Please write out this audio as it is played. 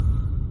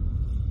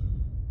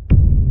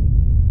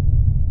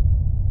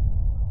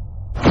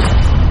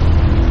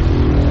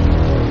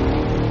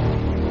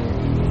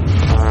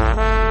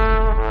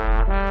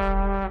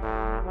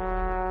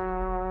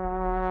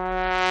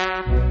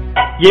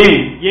ஏன்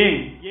ஏன்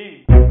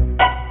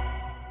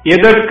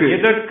எதற்கு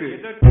எதற்கு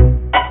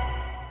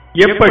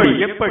எப்படி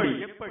எப்படி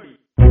எப்படி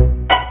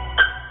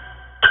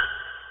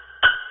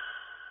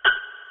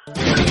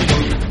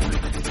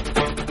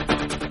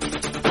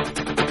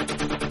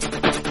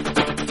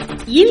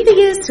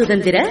இந்திய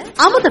சுதந்திர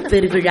அமுத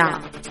பெருவிழா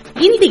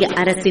இந்திய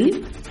அரசின்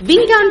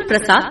விஞ்ஞான்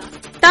பிரசாத்,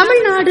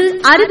 தமிழ்நாடு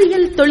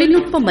அறிவியல்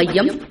தொழில்நுட்ப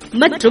மையம்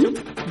மற்றும்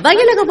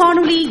வயலக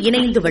வானொலி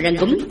இணைந்து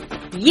வழங்கும்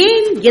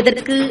ஏன்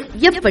எதற்கு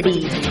எப்படி.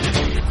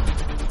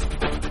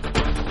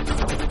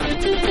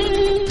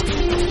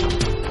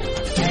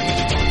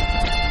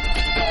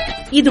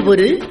 இது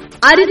ஒரு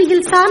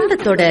அறிவியல் சார்ந்த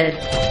தொடர்.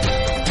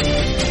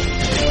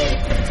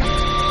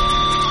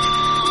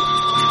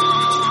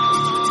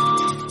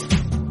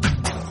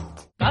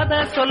 கதை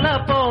சொல்ல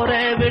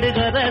போறேன்,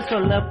 விடுகதை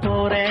சொல்ல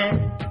போறேன்.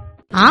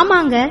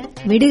 ஆமாங்க,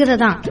 விடுகதை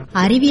தான்,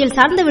 அறிவியல்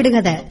சார்ந்த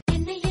விடுகதை.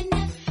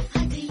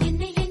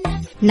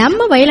 நம்ம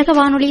வயலக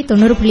வானொலி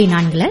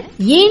 90.4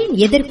 ஏன்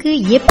எதற்கு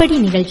எப்படி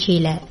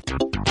நிகழ்ச்சியில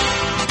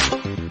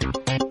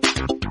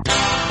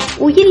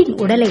உயிரின்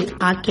உடலை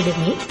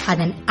ஆக்கிடுமே,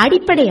 அதன்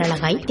அடிப்படை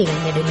அழகாய்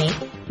திகழ்ந்திடுமே.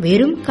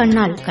 வெறும்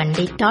கண்ணால்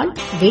கண்டிட்டால்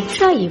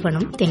வெற்றாய்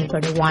இவனும்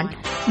தென்படுவான்.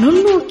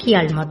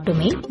 நுண்ணோக்கியால்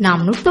மட்டுமே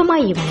நாம்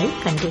நுட்பமாய் இவனை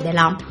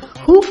கண்டிடலாம்.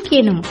 ஹூக்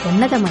எனும்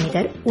உன்னத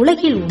மனிதர்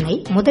உலகில் உன்னை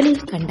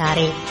முதலில்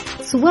கண்டாரே.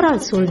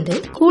 சுவரால் சூழ்ந்து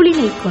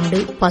கூலினை கொண்டு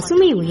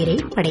பசுமை உயிரை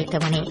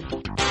படைத்தவனே.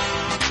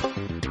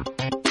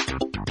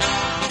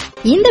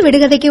 இந்த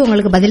விடுகதைக்கு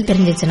உங்களுக்கு பதில்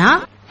தெரிஞ்சிச்சுன்னா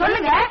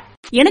சொல்லுங்க.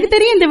 எனக்கு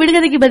தெரியும் இந்த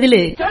விடுகதைக்கு பதில்.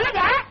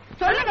 சொல்லுங்க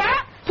சொல்லுங்க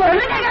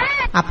சொல்லுங்க.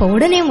 அப்ப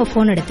உடனே உங்க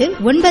போன் எடுத்து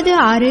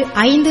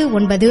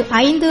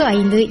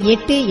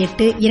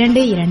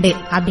 9659558822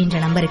 அப்படின்ற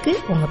நம்பருக்கு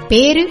உங்க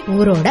பேரு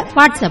ஊரோட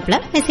வாட்ஸ்அப்ல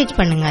மெசேஜ்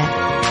பண்ணுங்க.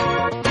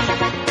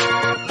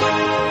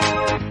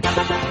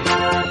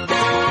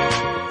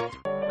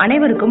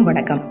 அனைவருக்கும்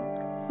வணக்கம்.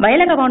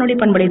 வயலக வானொலி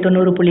பண்பலை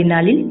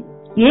 90.4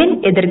 ஏன்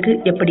எதற்கு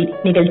எப்படி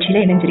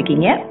நிகழ்ச்சியில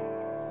இணைஞ்சிருக்கீங்க.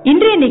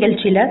 இன்றைய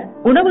நிகழ்ச்சியில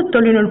உணவு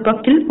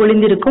தொழில்நுட்பத்தில்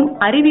ஒளிந்திருக்கும்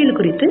அறிவியல்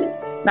குறித்து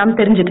நாம்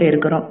தெரிஞ்சுக்க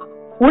இருக்கிறோம்.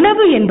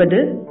 உணவு என்பது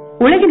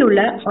உலகில் உள்ள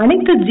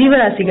அனைத்து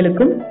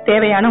ஜீவராசிகளுக்கும்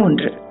தேவையான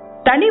ஒன்று.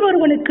 தனி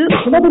ஒருவனுக்கு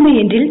உணவுமை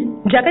என்றில்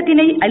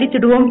ஜகத்தினை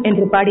அழித்திடுவோம்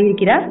என்று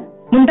பாடியிருக்கிறார்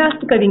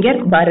முண்டாசு கவிஞர்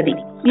பாரதி.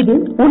 இது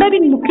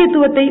உணவின்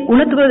முக்கியத்துவத்தை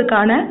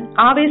உணர்த்துவதற்கான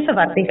ஆவேச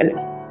வார்த்தைகள்.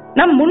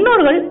 நம்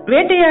முன்னோர்கள்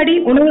வேட்டையாடி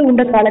உணவு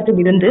உண்ட காலத்தில்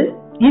இருந்து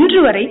இன்று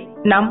வரை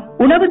நம்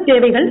உணவு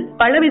தேவைகள்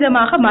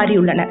பலவிதமாக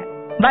மாறியுள்ளன.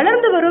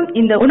 வளர்ந்து வரும்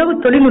இந்த உணவு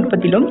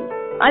தொழில்நுட்பத்திலும்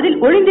அதில்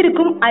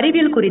ஒளிந்திருக்கும்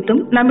அறிவியல்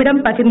குறித்தும்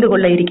நம்மிடம் பகிர்ந்து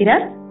கொள்ள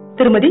இருக்கிறார்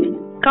திருமதி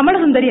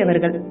கமலசுந்தரி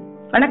அவர்கள்.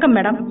 வணக்கம்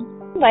மேடம்.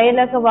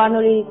 வயலக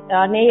வானொலி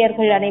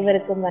நேயர்கள்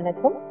அனைவருக்கும்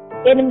வணக்கம்.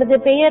 எனது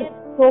பெயர்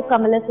கோ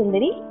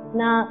கமலசுந்தரி.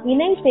 நான்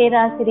இணை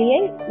பேராசிரியை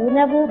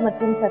உணவு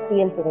மற்றும்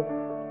சத்தியல் துறை.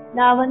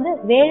 நான்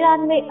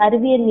வேளாண்மை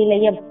அறிவியல்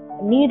நிலையம்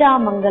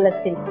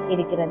நீடாமங்கலத்தில்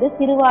இருக்கிறது,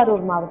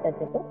 திருவாரூர்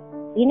மாவட்டத்துக்கு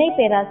இணை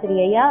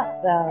பேராசிரியையா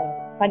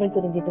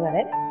பணிபுரிஞ்சிட்டு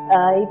வரேன்.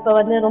 இப்ப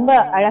ரொம்ப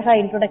அழகா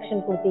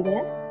இன்ட்ரோடக்ஷன் கொடுத்தீங்க.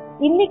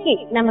 இன்னைக்கு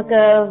நமக்கு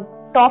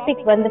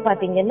டாபிக்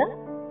பாத்தீங்கன்னா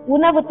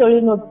உணவு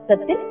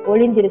தொழில்நுட்பத்தில்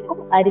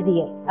ஒளிந்திருக்கும்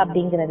அறிவியல்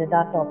அப்படிங்கறது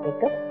தான்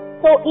டாபிக்.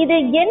 சோ இது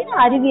என்ன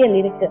அறிவியல்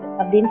இருக்கு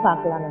அப்படின்னு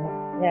பாக்கலாம். நம்ம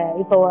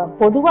இப்போ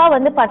பொதுவா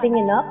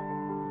பாத்தீங்கன்னா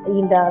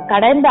இந்த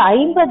கடந்த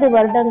 50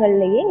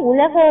 வருடங்கள்லயே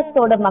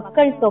உலகத்தோட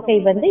மக்கள் தொகை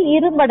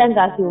 2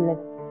 மடங்காகி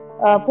உள்ளது.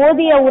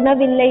 போதிய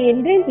உணவில்லை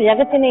என்று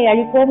ஜகத்தினை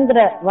அழிப்போங்கிற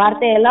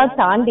வார்த்தையெல்லாம்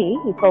தாண்டி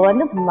இப்ப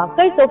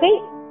மக்கள் தொகை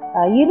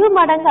 2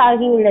 மடங்கு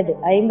ஆகியுள்ளது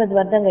 50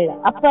 வருடங்கள்ல.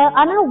 அப்ப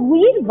ஆனா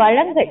உயிர்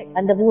வளங்கள்,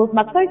 அந்த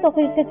மக்கள்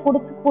தொகைக்கு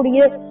கொடுக்கக்கூடிய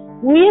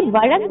உயிர்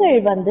வளங்கள்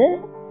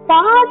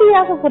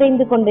பாதியாக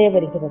குறைந்து கொண்டே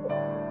வருகிறது.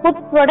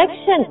 ஃபுட்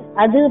ப்ரொடக்ஷன்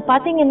அது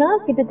பாத்தீங்கன்னா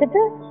கிட்டத்தட்ட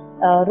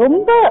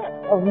ரொம்ப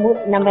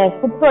நம்ம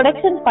ஃபுட்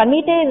ப்ரொடக்ஷன்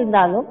பண்ணிட்டே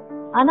இருந்தாலும்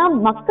ஆனா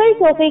மக்கள்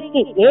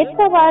தொகைக்கு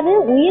ஏற்றவாறு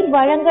உயிர்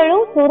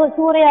வளங்களும்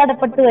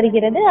சூறையாடப்பட்டு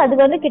வருகிறது. அது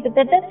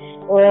கிட்டத்தட்ட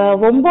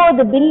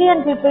 9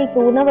 பில்லியன் பீப்புளுக்கு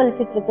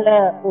உணவளிச்சிட்டு இருக்கிற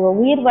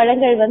உயிர்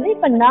வளங்கள்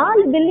இப்ப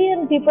 4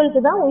 பில்லியன்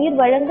பீப்புளுக்கு தான் உயிர்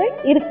வளங்கள்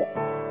இருக்கு.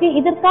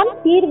 இதற்கான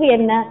தீர்வு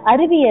என்ன?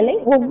 அறிவியலை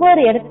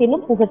ஒவ்வொரு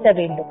இடத்திலும் புகுத்த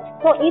வேண்டும்.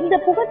 இந்த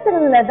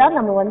புகுத்துறதுல தான்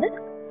நம்ம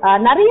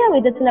நிறைய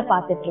விதத்துல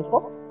பாத்துட்டு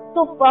இருக்கோம்.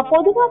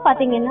 பொதுவா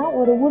பாத்தீங்கன்னா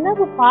ஒரு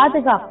உணவு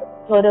பாதுகாப்பு,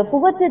 ஒரு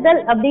புகுத்துதல்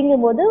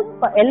அப்படிங்கும் போது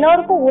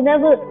எல்லாருக்கும்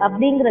உணவு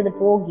அப்படிங்கறது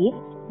போகி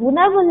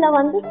உணவுல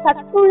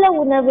சத்துள்ள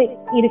உணவு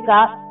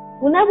இருக்கா,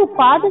 உணவு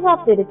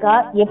பாதுகாப்பு இருக்கா,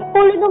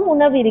 எப்பொழுதும்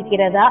உணவு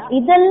இருக்கிறதா,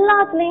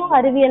 இதெல்லாத்துலயும்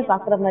அறிவியல்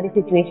பாக்குற மாதிரி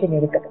சிச்சுவேஷன்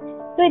இருக்கு.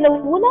 இந்த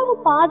உணவு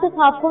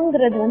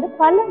பாதுகாப்புங்கிறது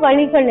பல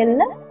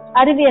வழிகள்ல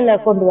அறிவியலை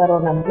கொண்டு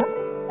வரோம். நம்ம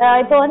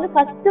இப்ப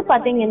ஃபர்ஸ்ட்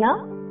பாத்தீங்கன்னா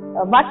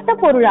வட்ட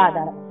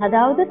பொருளாதாரம்,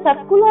 அதாவது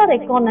சர்க்குலர்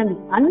எக்கானமி,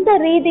 அந்த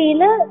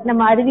ரீதியில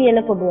நம்ம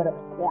அறிவியலை கொண்டு வரோம்.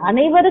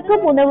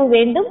 அனைவருக்கும் உணவு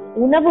வேண்டும்,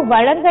 உணவு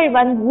வளங்கள்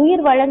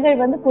உயிர்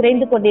வளங்கள்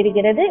குறைந்து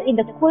கொண்டிருக்கிறது.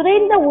 இந்த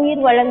குறைந்த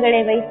உயிர்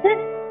வளங்களை வைத்து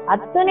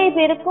அத்தனை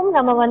பேருக்கும்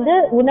நம்ம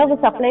உணவு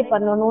சப்ளை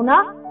பண்ணணும்னா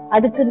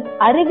அதுக்கு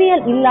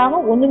அறிவியல் இல்லாம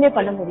ஒண்ணுமே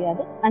பண்ண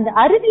முடியாது. அந்த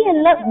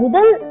அறிவியல்ல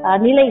முதல்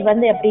நிலை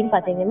எப்படின்னு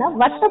பாத்தீங்கன்னா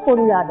வட்ட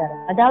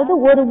பொருளாதாரம். அதாவது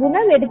ஒரு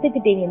உணவு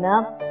எடுத்துக்கிட்டீங்கன்னா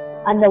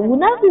அந்த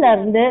உணவுல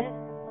இருந்து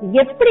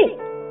எப்படி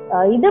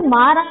இது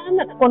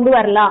மாறாம கொண்டு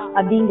வரலாம்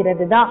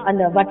அப்படிங்கிறது தான்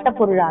அந்த வட்ட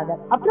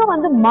பொருளாதாரம்.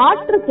 அப்புறம்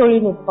மாற்று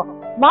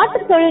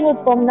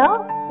தொழில்நுட்பம்னா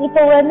இப்ப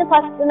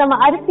ஃபர்ஸ்ட் நம்ம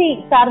அரிசி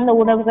சார்ந்த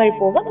உணவுகள்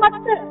போக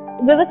மற்ற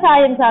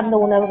விவசாயம் சார்ந்த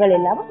உணவுகள்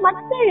இல்லாம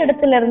மற்ற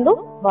இடத்துல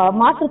இருந்தும்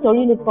மாற்று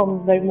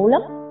தொழில்நுட்பங்கள்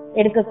மூலம்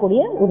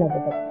எடுக்கக்கூடிய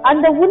உணவுகள்.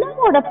 அந்த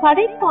உணவோட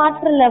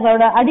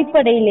படைப்பாற்றலோட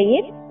அடிப்படையிலேயே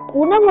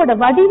உணவோட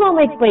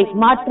வடிவமைப்பை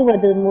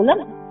மாற்றுவது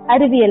மூலம்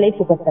அறிவியலை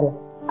புகட்டலாம்.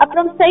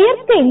 அப்புறம்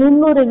செயற்கை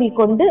நுண்ணுருவி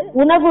கொண்டு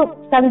உணவு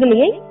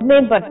சங்கிலியை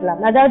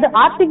மேம்படுத்தலாம். அதாவது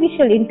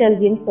ஆர்டிபிஷியல்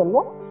இன்டெலிஜென்ஸ்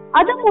சொல்லுவோம்.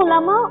 அது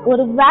மூலமா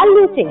ஒரு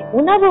வேல்யூ செயின்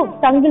உணவு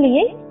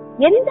சங்கிலியை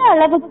எந்த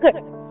அளவுக்கு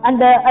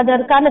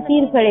அதற்கான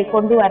தீர்வுகளை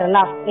கொண்டு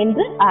வரலாம்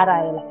என்று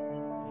ஆராயலாம்.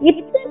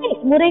 இத்தனை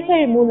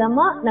முறைகள்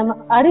மூலமா நம்ம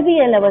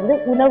அறிவியலை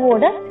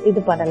உணவோட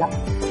இது பண்ணலாம்.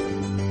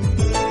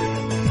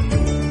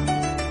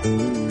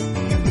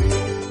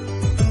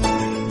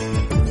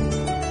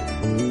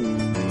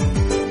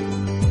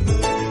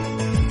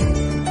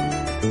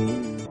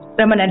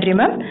 ரொம்ப நன்றி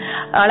மேம்,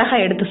 அழகா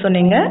எடுத்து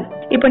சொன்னீங்க.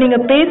 இப்ப நீங்க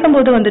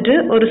பேசும்போது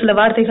ஒரு சில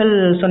வார்த்தைகள்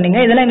சொன்னீங்க,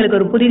 இதெல்லாம் எங்களுக்கு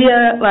ஒரு புதிய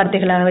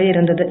வார்த்தைகளாகவே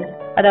இருந்தது.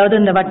 அதாவது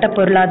இந்த வட்ட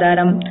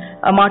பொருளாதாரம்,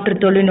 மாற்று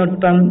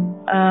தொழில்நுட்பம்,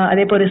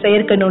 அதே போல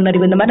செயற்கை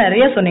நுண்ணறிவு, இந்த மாதிரி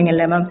நிறைய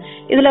சொன்னீங்கல்ல மேம்.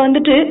 இதுல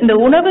இந்த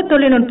உணவு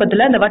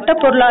தொழில்நுட்பத்துல இந்த வட்ட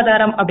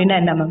பொருளாதாரம் அப்படின்னா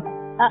என்ன மேம்?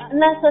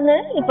 நான்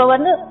சொன்னேன், இப்ப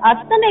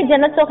அத்தனை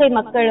ஜனத்தொகை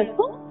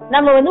மக்களுக்கும்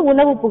நம்ம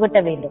உணவு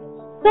புகட்ட வேண்டும்.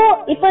 சோ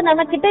இப்ப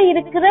நம்ம கிட்ட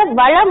இருக்கிற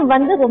வளம்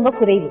ரொம்ப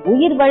குறைவு,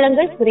 உயிர்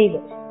வளங்கள் குறைவு.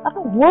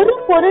 அப்ப ஒரு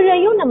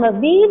பொருளையும் நம்ம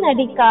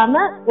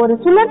வீணடிக்காம ஒரு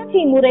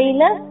சுழற்சி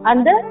முறையில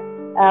அந்த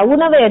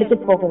உணவை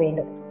எடுத்துட்டு போக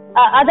வேண்டும்.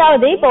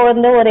 அதாவது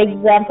இப்ப ஒரு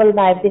எக்ஸாம்பிள்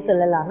நான் எப்படி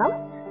சொல்லலாம்னா,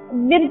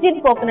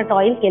 விர்ஜின் கோகனட்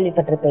ஆயில்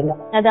கேள்விப்பட்டிருப்பீங்க.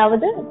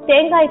 அதாவது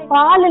தேங்காய்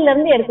பாலில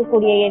இருந்து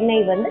எடுக்கக்கூடிய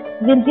எண்ணெய்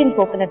விர்ஜின்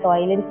கோகனட்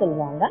ஆயில்னு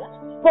சொல்லுவாங்க.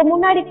 இப்ப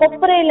முன்னாடி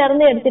கொப்பரையில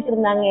இருந்து எடுத்துட்டு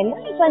இருந்தாங்க என்ன,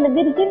 இப்ப அந்த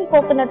விர்ஜின்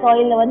கோகனட்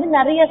ஆயில்ல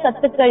நிறைய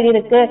சத்துக்கள்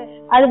இருக்கு.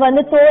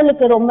 அது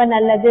தோலுக்கு ரொம்ப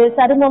நல்லது,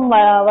 சருமம்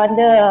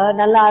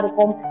நல்லா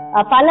இருக்கும்,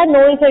 பல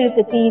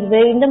நோய்களுக்கு தீர்வு,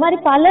 இந்த மாதிரி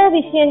பல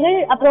விஷயங்கள்.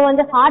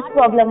 அப்புறம் ஹார்ட்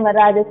ப்ராப்ளம்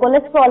வராது,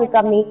 கொலஸ்ட்ரால்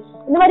கம்மி,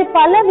 இந்த மாதிரி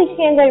பல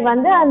விஷயங்கள்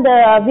அந்த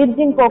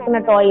விர்ஜின்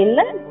கோகனட்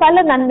ஆயில்ல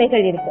பல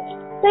நன்மைகள் இருக்கு.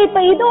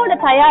 இப்ப இதோட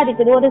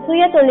தயாரிக்கிறது ஒரு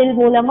சுய தொழில்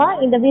மூலமா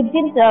இந்த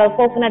விர்ஜின்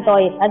கோகனட்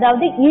ஆயில்,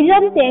 அதாவது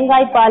இளம்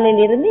தேங்காய்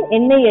பாலில் இருந்து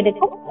எண்ணெய்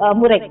எடுக்கும்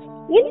முறை.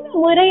 இந்த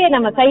முறையை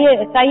நம்ம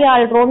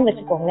கையாளுறோம்னு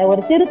வச்சுக்கோங்க.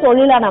 ஒரு சிறு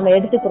தொழிலா நம்ம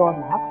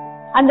எடுத்துக்கிறோம்னா,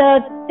 அந்த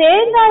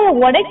தேங்காயை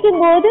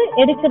உடைக்கும் போது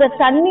எடுக்கிற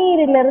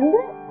தண்ணீரில இருந்து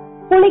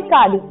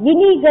புளிக்காடி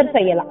வினிகர்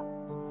செய்யலாம்.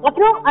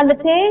 அப்புறம் அந்த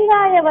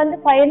தேங்காயை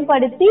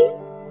பயன்படுத்தி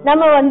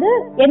நம்ம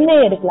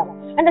எண்ணெய் எடுக்கலாம்.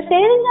 அந்த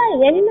தேங்காய்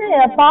எண்ணெய்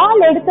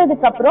பால்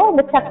எடுத்ததுக்கு அப்புறம்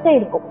அந்த சக்கை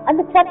இருக்கும்.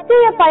 அந்த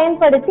சக்கையை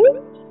பயன்படுத்தி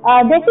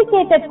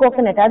டெசிகேட்டட்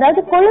கோகனட்,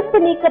 அதாவது கொழுப்பு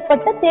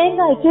நீக்கப்பட்ட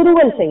தேங்காய்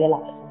துருவல்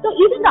செய்யலாம்.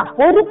 இதுதான்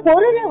ஒரு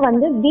பொருளை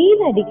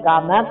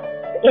வீணடிக்காம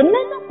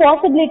என்னென்ன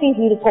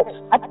பாசிபிலிட்டிஸ் இருக்கும்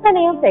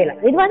அத்தனையும் செய்யலாம்.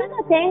 இது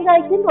நான்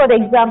தேங்காய்க்கு ஒரு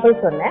எக்ஸாம்பிள்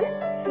சொன்னேன்.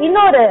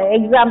 இன்னொரு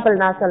எக்ஸாம்பிள்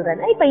நான்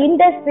சொல்றேன்னா, இப்ப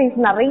இண்டஸ்ட்ரீஸ்,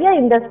 நிறைய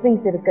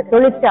இண்டஸ்ட்ரீஸ் இருக்கு,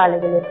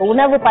 தொழிற்சாலைகள் இருக்கு.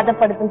 உணவு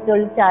பதப்படுத்தும்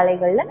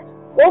தொழிற்சாலைகள்ல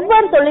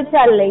ஒவ்வொரு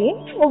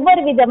தொழிற்சாலையும்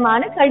ஒவ்வொரு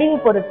விதமான கழிவு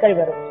பொருட்கள்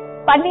வரும்.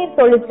 பன்னீர்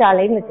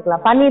தொழிற்சாலைன்னு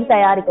வச்சுக்கலாம், பன்னீர்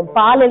தயாரிக்கும்,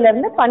 பாலில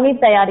இருந்து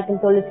பன்னீர்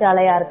தயாரிக்கும்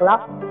தொழிற்சாலையா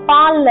இருக்கலாம்,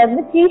 பால்ல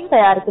இருந்து சீஸ்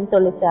தயாரிக்கும்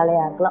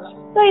தொழிற்சாலையா இருக்கலாம்.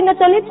 சோ இந்த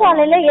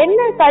தொழிற்சாலையில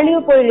என்ன கழிவு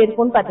பொருள்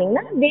இருக்கும்னு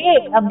பாத்தீங்கன்னா, வே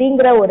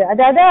அப்படிங்கிற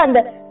அதாவது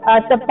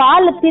அந்த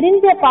பாலை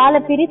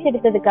பிரிச்சு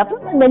எடுத்ததுக்கு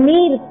அப்புறம்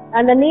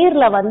அந்த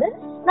நீர்ல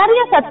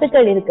நிறைய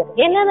சத்துக்கள் இருக்கு.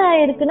 என்னென்ன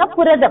இருக்குன்னா,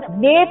 புரதம்,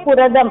 வே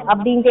புரதம்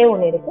அப்படின்றே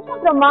ஒண்ணு இருக்கு.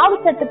 அப்புறம் மாவு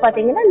சத்து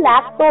பாத்தீங்கன்னா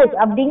லாக்டோஸ்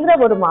அப்படிங்கிற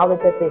ஒரு மாவு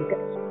சத்து இருக்கு.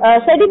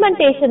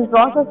 செடிமெண்டேஷன்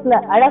ப்ராசஸ்ல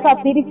அழகா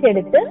பிரிச்சு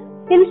எடுத்து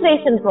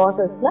ஃபில்ட்ரேஷன்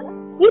ப்ராசஸ்ல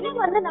இது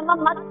நம்ம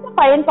மற்ற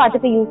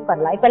பயன்பாட்டுக்கு யூஸ்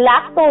பண்ணலாம். இப்ப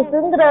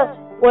லாக்டோஸ்ங்கிற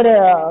ஒரு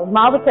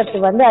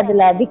மாவுச்சத்து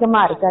அதுல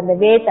அதிகமா இருக்கு அந்த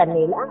வே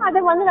தண்ணியில.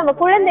 அதை நம்ம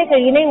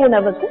குழந்தைகள் இணை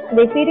உணவுக்கு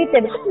அதை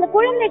பிரித்தெடுத்து அந்த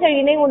குழந்தைகள்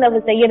இணை உணவு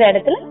செய்யற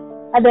இடத்துல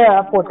அதை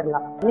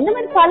போட்டுடலாம். இந்த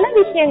மாதிரி பல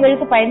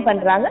விஷயங்களுக்கு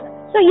பயன்படுறாங்க.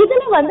 சோ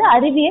இதுல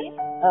அறிவியல்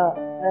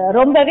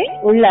ரொம்பவே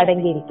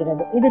உள்ளடங்கி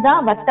இருக்கிறது. இதுதான்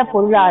வட்ட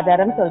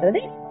பொருளாதாரம் சொல்றது.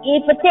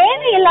 இப்ப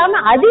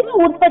தேவையில்லாம அதிக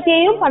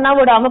உற்பத்தியையும் பண்ண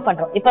விடாம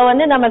பண்றோம். இப்ப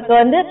நமக்கு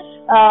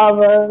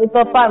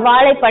இப்ப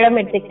வாழைப்பழம்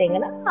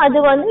எடுத்துக்கிட்டீங்கன்னா, அது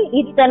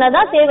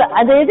இத்தனைதான் தேவை.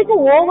 அது எதுக்கு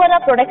ஓவரா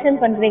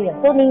ப்ரொடக்ஷன் பண்றீங்க?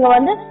 சோ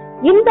நீங்க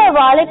இந்த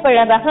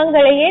வாழைப்பழ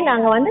ரகங்களையே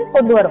நாங்க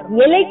கொண்டு வரோம்,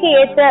 இலைக்கு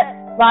ஏற்ற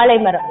வாழை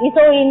மரம்.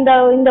 இப்போ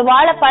இந்த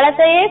வாழை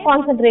பழத்தையே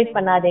கான்சென்ட்ரேட்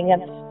பண்ணாதீங்க,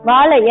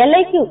 வாழை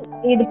இலைக்கு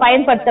இது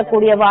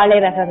பயன்படுத்தக்கூடிய வாழை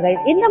ரகங்கள்,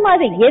 இந்த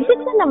மாதிரி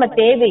எதுக்கு நம்ம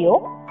தேவையோ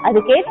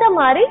அதுக்கேற்ற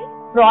மாதிரி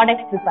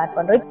ப்ராடக்ட் ப்ரிப்பேர்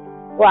பண்றோம்.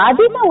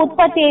 அதிக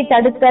உற்பத்தியை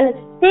தடுத்தல்,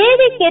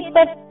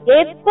 தேவைக்கேற்ப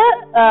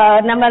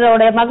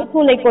நம்மளோட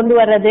மகசூலை கொண்டு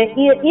வர்றது,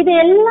 இது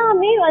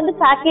எல்லாமே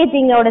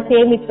பேக்கேஜிங்கோட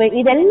சேமிப்பு,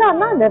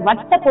 இதெல்லாம் தான் அந்த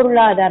வட்ட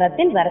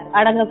பொருளாதாரத்தில்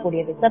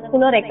அடங்கக்கூடியது.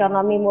 சர்க்குலர்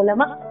எக்கானமி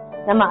மூலமா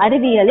நம்ம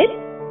அறிவியலில்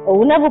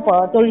உணவு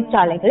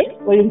தொழிற்சாலைகளில்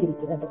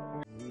ஒழுங்கிருக்கிறது.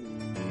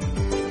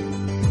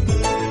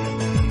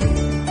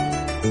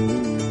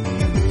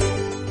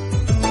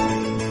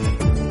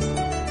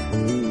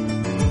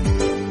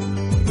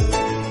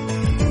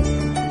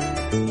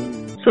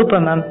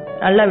 சூப்பர் மேம்,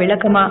 நல்லா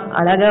விளக்கமா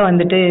அழகா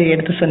வந்துட்டு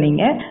எடுத்து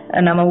சொன்னீங்க.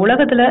 நம்ம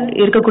உலகத்துல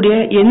இருக்கக்கூடிய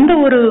எந்த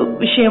ஒரு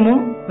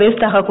விஷயமும்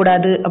வேஸ்ட்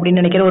ஆகக்கூடாது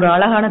அப்படின்னு நினைக்கிற ஒரு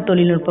அழகான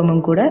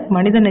தொழில்நுட்பமும் கூட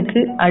மனிதனுக்கு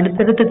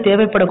அடுத்தடுத்து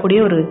தேவைப்படக்கூடிய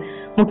ஒரு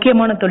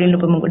முக்கியமான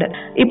தொழில்நுட்பமும் கூட.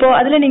 இப்போ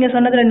அதுல நீங்க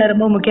சொன்னதுல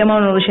ரொம்ப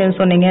முக்கியமான ஒரு விஷயம்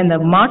சொன்னீங்க, இந்த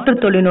மாற்று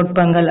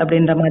தொழில்நுட்பங்கள்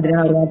அப்படின்ற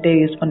மாதிரியான ஒரு வார்த்தையை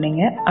யூஸ்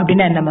பண்ணீங்க.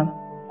 அப்படின்னா என்ன மேம்?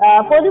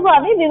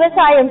 பொதுவாவே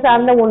விவசாயம்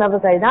சார்ந்த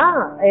உணவுகள் தான்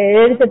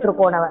எடுத்துட்டு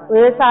இருக்கோம். நம்ம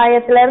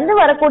விவசாயத்துல இருந்து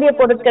வரக்கூடிய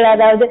பொருட்கள்,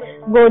 அதாவது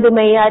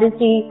கோதுமை,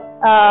 அரிசி,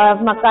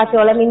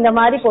 மக்காச்சோளம், இந்த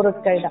மாதிரி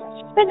பொருட்கள் தான்.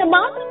 இப்ப இந்த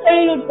மாற்று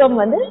தொழில்நுட்பம்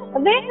வந்து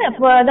வேற,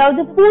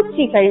 அதாவது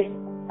பூச்சிகள்,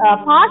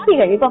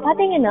 பாசிகள். இப்ப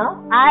பாத்தீங்கன்னா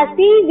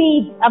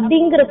சீவீட்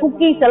அப்படிங்கிற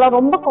குக்கீஸ் எல்லாம்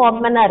ரொம்ப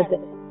காமனா இருக்கு.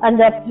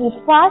 அந்த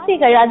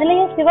பாசிகள்,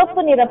 அதுலயும்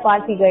சிவப்பு நிற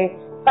பாசிகள்,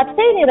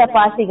 பச்சை நிற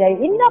பாசிகள்,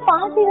 இந்த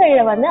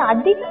பாசிகள்ல வந்து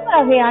அதிக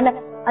வகையான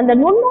அந்த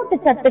நுண்ணூட்ட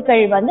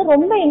சத்துக்கள் வந்து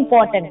ரொம்ப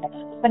இம்பார்ட்டன்ட்.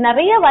 இப்ப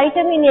நிறைய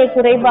வைட்டமின் ஏ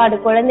குறைபாடு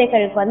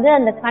குழந்தைகளுக்கு வந்து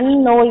அந்த கண்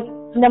நோய்,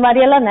 இந்த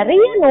மாதிரி எல்லாம்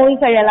நிறைய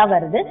நோய்கள் எல்லாம்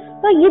வருது.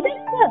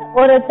 இதுக்கு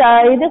ஒரு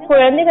இது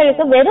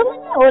குழந்தைகளுக்கு வெறும்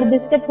ஒரு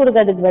பிஸ்கட்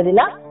கொடுக்கறதுக்கு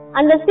பதிலா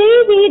அந்த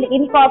சீவீட்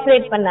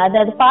இன்கார்பரேட் பண்ண,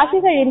 அதாவது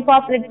பாசிகள்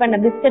இன்கார்பரேட் பண்ண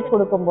பிஸ்கட்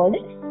கொடுக்கும் போது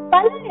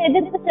பல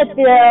எதிர்ப்பு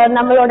சக்தி,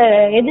 நம்மளோட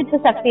எதிர்ப்பு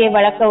சக்தியை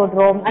வளர்க்க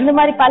விடுறோம். அந்த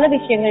மாதிரி பல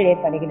விஷயங்கள்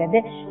ஏற்படுகிறது.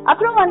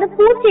 அப்புறம் வந்து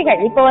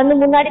பூச்சிகள், இப்ப வந்து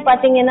முன்னாடி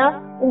பாத்தீங்கன்னா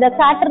இந்த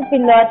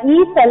கேட்டர்பில்லர்,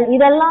 ஈசல்,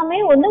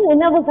 இதெல்லாமே வந்து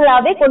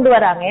உணவுகளாவே கொண்டு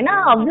வராங்க. ஏன்னா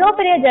அவ்வளவு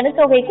பெரிய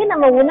ஜனத்தொகைக்கு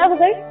நம்ம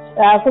உணவுகள்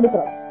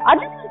கொடுக்கிறோம்.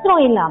 அது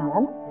மாத்திரம் இல்லாம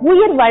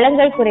உயிர்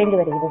வளங்கள் குறைந்து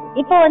வருகிறது.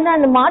 இப்ப வந்து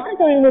அந்த மாற்று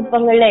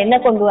தொழில்நுட்பங்கள்ல என்ன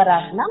கொண்டு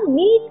வராங்கன்னா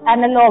மீட்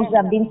அனலாக்ஸ்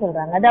அப்படின்னு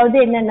சொல்றாங்க. அதாவது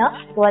என்னன்னா,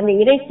 இப்போ வந்து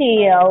இறைச்சி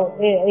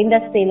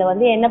இண்டஸ்ட்ரியில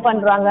வந்து என்ன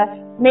பண்றாங்க,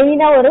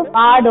 மெயினா ஒரு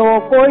ஆடோ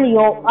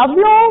கோழியோ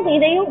அவ்வளோ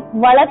இதையும்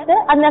வளர்த்து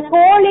அந்த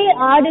கோழி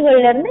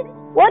ஆடுகள்ல இருந்து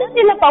ஒரு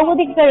சில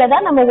பகுதிகளை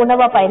தான் நம்ம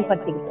உணவா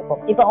பயன்படுத்திக்கிட்டு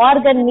இருக்கோம். இப்ப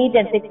ஆர்கன் மீட்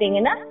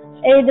எடுத்துக்கிட்டீங்கன்னா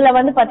இதுல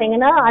வந்து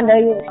பாத்தீங்கன்னா அந்த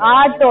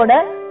ஆட்டோட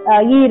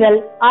ஈரல்,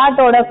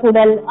 ஆட்டோட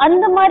குடல்,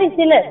 அந்த மாதிரி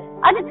சில,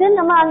 அதுக்கு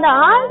நம்ம அந்த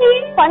ஆடையே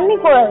பண்ணி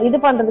இது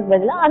பண்றதுக்கு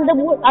பதிலா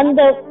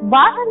அந்த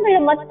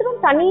பாகங்களை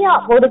மட்டும் தனியா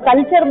ஒரு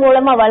கல்ச்சர்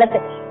மூலமா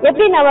வளர்த்து,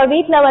 எப்படி நம்ம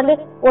வீட்டுல வந்து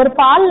ஒரு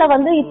பால்ல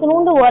வந்து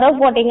இத்தினூண்டு உரம்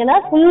போட்டீங்கன்னா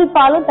ஃபுல்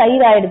பாலும்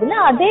தயிர் ஆயிடுதுன்னா,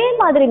 அதே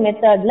மாதிரி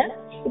மெத்தட்ல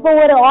இப்ப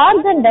ஒரு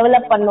ஆர்கன்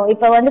டெவலப் பண்ணோம்.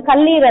 இப்ப வந்து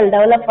கல்லீரல்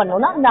டெவலப்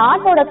பண்ணோம்னா அந்த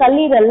ஆட்டோட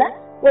கல்லீரல்ல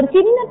ஒரு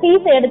சின்ன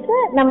பீஸ் எடுத்து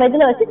நம்ம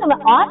இதுல வச்சு நம்ம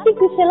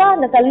ஆர்டிபிஷியலா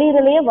அந்த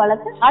கல்லீரலையே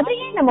வளர்த்து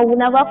அதையே நம்ம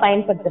உணவா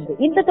பயன்படுத்துறது.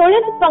 இந்த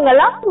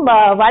தொழில்நுட்பங்கள்லாம்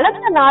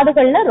வளர்ந்த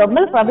நாடுகள்ல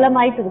ரொம்ப பிரபலம்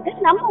ஆயிட்டு இருக்கு.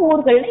 நம்ம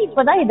ஊர்கள்ல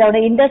இப்பதான் இதோட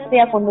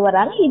இண்டஸ்ட்ரியா கொண்டு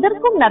வராங்க.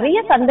 இதற்கும்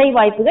நிறைய சந்தை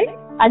வாய்ப்புகள்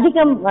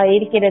அதிகம்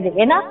இருக்கிறது.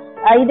 ஏன்னா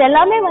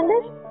இதெல்லாமே வந்து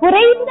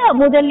குறைந்த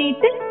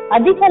முதலீட்டு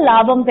அதிக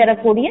லாபம்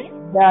பெறக்கூடிய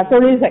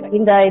தொழில்கள்.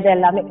 இந்த இது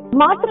எல்லாமே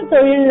மாற்று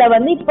தொழில்ல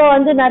வந்து இப்ப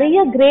வந்து நிறைய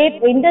கிரேட்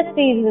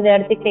இண்டஸ்ட்ரீஸ்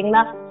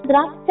எடுத்துக்கிட்டீங்கன்னா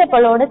திராட்சை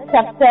பழோட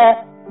சக்கை,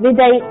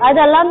 விதை,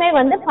 அதெல்லாமே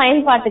வந்து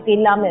பயன்பாட்டுக்கு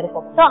இல்லாம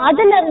இருக்கும். சோ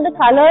அதுல இருந்து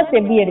கலர்ஸ்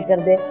எப்படி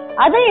எடுக்கிறது,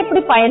 அதை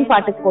எப்படி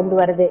பயன்பாட்டுக்கு கொண்டு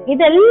வருது,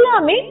 இது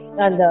எல்லாமே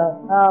அந்த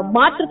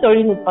மாற்று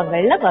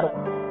தொழில்நுட்பங்கள்ல வரும்.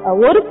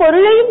 ஒரு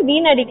பொருளையும்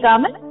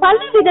வீணடிக்காம பல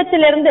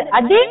விதத்திலிருந்து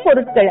அதே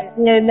பொருட்களை,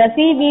 இந்த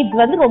சீவீட்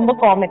வந்து ரொம்ப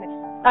காமன்,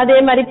 அதே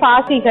மாதிரி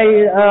பாசிகள்,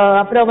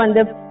 அப்புறம்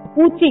வந்து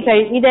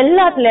பூச்சிகள், இது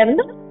எல்லாத்துல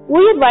இருந்து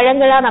உயிர்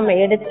வளங்களா நம்ம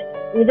எடுத்து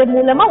இது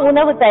மூலமா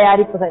உணவு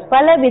தயாரிப்புகள்,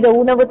 பல வித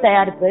உணவு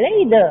தயாரிப்புகளை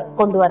இது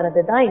கொண்டு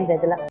வர்றதுதான் இந்த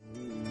இதுல.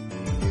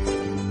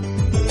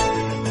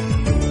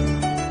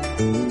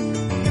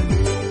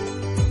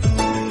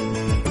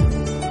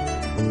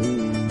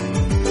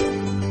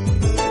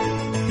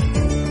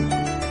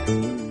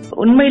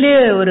 உண்மையிலேயே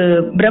ஒரு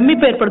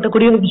பிரமிப்பு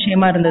ஏற்படுத்தக்கூடிய ஒரு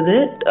விஷயமா இருந்தது.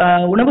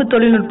 உணவு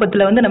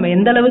தொழில்நுட்பத்துல வந்து நம்ம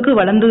எந்த அளவுக்கு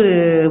வளர்ந்து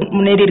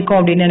முன்னேறி இருக்கோம்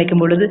அப்படின்னு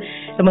நினைக்கும் பொழுது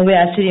ரொம்பவே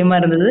ஆச்சரியமா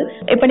இருந்தது.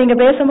 இப்ப நீங்க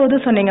பேசும்போது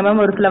சொன்னீங்க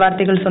மேம், ஒரு சில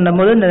வார்த்தைகள் சொன்ன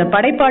போது இந்த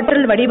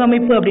படைப்பாற்றல்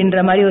வடிவமைப்பு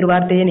அப்படின்ற மாதிரி ஒரு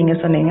வார்த்தையை நீங்க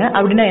சொன்னீங்க.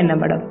 அப்படின்னா என்ன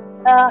மேடம்?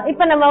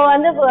 இப்ப நம்ம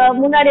வந்து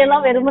முன்னாடி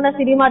எல்லாம் வெறுமன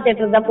சினிமா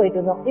தியேட்டர் தான் போயிட்டு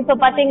இருந்தோம். இப்ப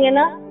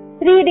பாத்தீங்கன்னா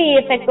 3D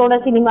எஃபெக்டோட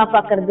சினிமா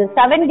பாக்குறது,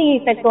 7D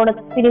எஃபெக்டோட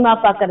சினிமா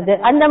பாக்குறது,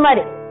 அந்த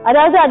மாதிரி.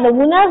 அதாவது அந்த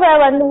உணவை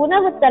வந்து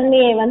உணவு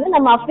தன்மையை வந்து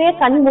நம்ம அப்படியே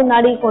கண்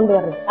முன்னாடி கொண்டு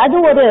வர்றது, அது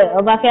ஒரு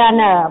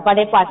வகையான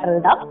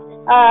படைப்பாற்றல் தான்.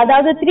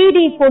 அதாவது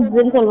 3D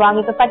ஃபுட்ஸ்ன்னு சொல்லுவாங்க.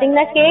 இப்ப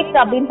பாத்தீங்கன்னா கேக்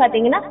அப்படின்னு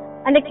பாத்தீங்கன்னா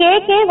அந்த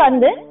கேக்கே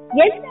வந்து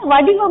என்ன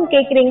வடிவம்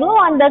கேக்குறீங்களோ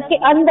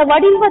அந்த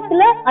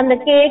வடிவத்துல அந்த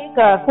கேக்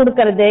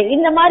கொடுக்கறது,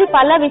 இந்த மாதிரி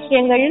பல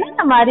விஷயங்கள்ல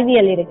நம்ம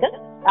அறிவியல் இருக்கு.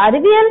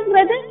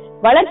 அறிவியல்ங்கிறது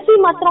வளர்ச்சி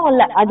மாத்திரம்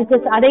இல்ல, அதுக்கு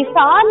அதை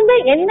சார்ந்து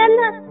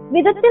என்னென்ன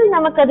விதத்தில்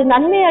நமக்கு அது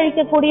நன்மை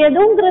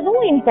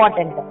அளிக்கக்கூடியதுங்கிறதும்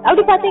இம்பார்ட்டன்ட்.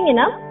 அப்படி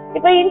பாத்தீங்கன்னா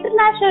இப்ப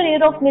இன்டர்நேஷனல்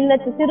இயர் ஆஃப்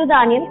மில்லட்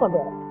சிறுதானியம் கொண்டு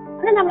வரும்.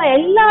 ஆனா நம்ம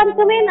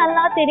எல்லாருக்குமே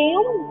நல்லா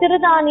தெரியும்,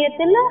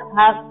 சிறுதானியத்துல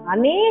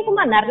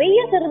அநேகமா நிறைய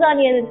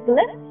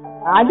சிறுதானியத்துல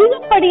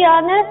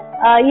அதிகப்படியான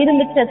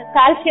இரும்பு சத்து,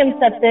 கால்சியம்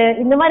சத்து,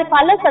 இந்த மாதிரி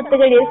பல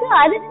சத்துகள் இருக்கு.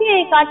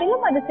 அரிசியை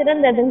காட்டிலும் அது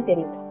சிறந்ததுன்னு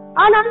தெரியும்.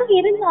 ஆனாலும்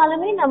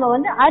இருந்தாலுமே நம்ம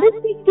வந்து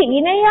அரிசிக்கு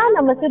இணையா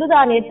நம்ம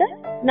சிறுதானியத்தை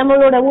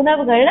நம்மளோட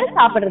உணவுகளை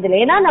சாப்பிடுறது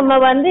இல்லை. ஏன்னா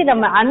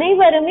நம்ம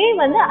அனைவருமே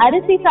வந்து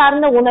அரிசி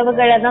சார்ந்த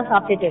உணவுகளை தான்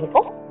சாப்பிட்டுட்டு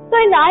இருக்கோம். சோ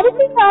இந்த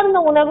அரிசி சார்ந்த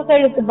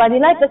உணவுகளுக்கு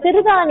பதிலா இப்ப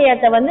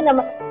சிறுதானியத்தை வந்து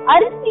நம்ம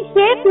அரிசி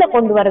ஷேப்ல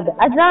கொண்டு வருது.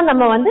 அதுதான்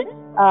நம்ம வந்து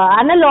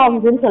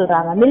அனலாக்ஸ்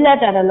சொல்றாங்க,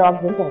 மில்லட்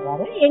அனலாக்ஸ்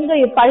சொல்றாங்க. எங்க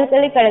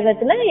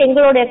பல்கலைக்கழகத்துல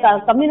எங்களுடைய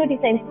கம்யூனிட்டி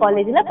சயின்ஸ்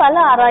காலேஜ்ல பல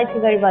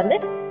ஆராய்ச்சிகள் வந்து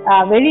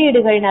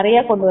வெளியீடுகள் நிறைய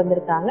கொண்டு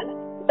வந்திருக்காங்க.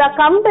 இப்ப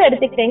கம்பு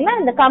எடுத்துக்கிட்டீங்கன்னா,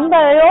 அந்த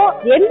கம்பையோ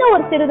எந்த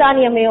ஒரு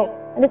சிறுதானியமையோ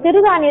அந்த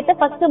சிறுதானியத்தை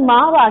ஃபர்ஸ்ட்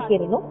மாவு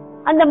ஆக்கிடணும்.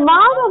 அந்த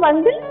மாவை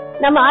வந்து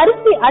நம்ம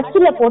அரிசி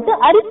அச்சுல போட்டு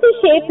அரிசி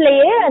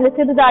ஷேப்லயே அந்த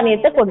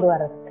சிறுதானியத்தை கொண்டு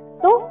வர்றது.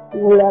 ஸோ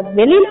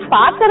வெளியில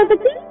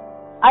பாக்குறதுக்கு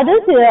அது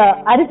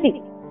அரிசி,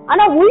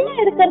 ஆனா உள்ள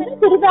இருக்கிறது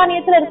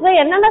சிறுதானியத்துல இருக்கிற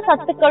என்னென்ன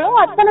சத்துக்களோ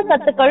அத்தனை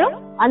சத்துக்களும்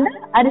அந்த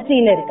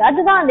அரிசியில இருக்கு.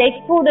 அதுதான் அந்த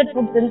எக்ஸ்ட்ரூடட்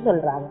ஃபுட்ஸ்ன்னு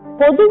சொல்றாங்க.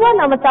 பொதுவா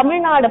நம்ம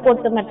தமிழ்நாடை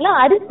பொறுத்த மட்டும்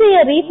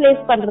அரிசியை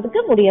ரீப்ளேஸ்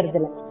பண்றதுக்கு முடியறது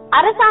இல்லை.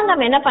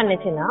 அரசாங்கம் என்ன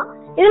பண்ணுச்சுன்னா,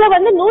 இதுல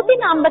வந்து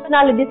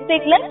 154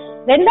 டிஸ்ட்ரிக்ட்ல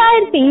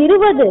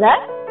 2020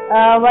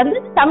 வந்து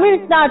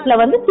தமிழ்நாட்டுல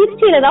வந்து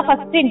திருச்சியில தான்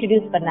ஃபர்ஸ்ட்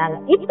இன்ட்ரோடியூஸ் பண்ணாங்க.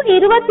 இப்ப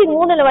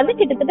 23 வந்து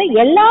கிட்டத்தட்ட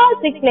எல்லா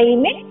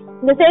டிஸ்ட்ரிக்ட்லயுமே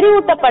இந்த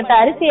செறிவூட்டப்பட்ட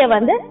அரிசியை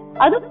வந்து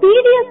அது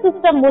பிடிஎஸ்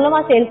சிஸ்டம் மூலமா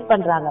சேல்ஸ்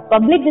பண்றாங்க.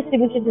 பப்ளிக்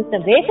டிஸ்ட்ரிபியூஷன்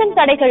சிஸ்டம், ரேஷன்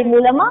கடைகள்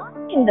மூலமா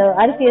இந்த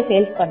அரிசியை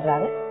சேல்ஸ்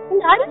பண்றாங்க.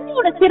 இந்த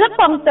அரிசியோட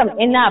சிறப்பு அம்சம்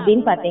என்ன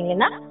அப்படின்னு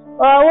பாத்தீங்கன்னா,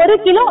 1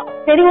 கிலோ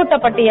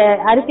செறிவூட்டப்பட்ட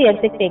அரிசி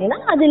எடுத்துக்கிட்டீங்கன்னா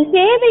அதில்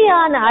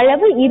தேவையான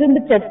அளவு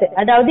இரும்பு சத்து,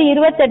 அதாவது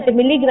 28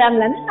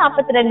 மில்லிகிராம்ல இருந்து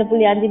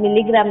 42.5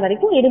 மில்லிகிராம்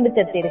வரைக்கும் இரும்பு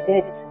சத்து இருக்கு.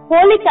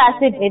 போலிக்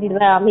ஆசிட்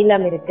என்ற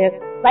அமிலம் இருக்கு,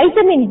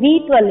 வைட்டமின்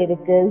B12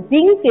 இருக்கு,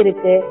 ஜிங்க்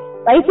இருக்கு,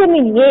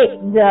 வைட்டமின் ஏ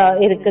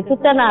இருக்கு,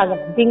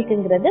 துத்தநாகம்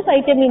ஜிங்க்ங்கிறது,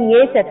 வைட்டமின் ஏ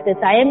சத்து,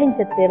 தயமின்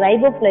சத்து,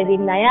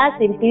 ரைபோஃப்ளவின்,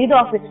 நயாசின்,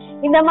 பீடாக்சின்,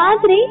 இந்த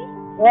மாதிரி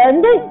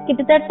வந்து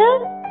கிட்டத்தட்ட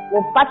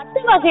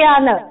 10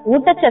 வகையான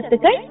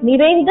ஊட்டச்சத்துக்கள்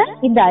நிறைந்த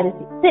இந்த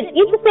அரிசி. சரி,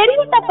 இது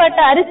செறிவூட்டப்பட்ட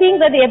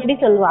அரிசிங்கிறது எப்படி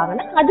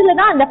சொல்லுவாங்கன்னா,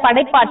 அதுலதான் அந்த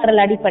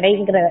படைப்பாற்றல்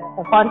அடிப்படைங்கிற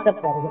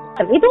கான்செப்ட் வருது.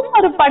 இதுவும்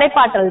ஒரு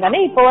படைப்பாற்றல்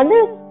தானே. இப்ப வந்து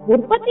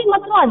உற்பத்தி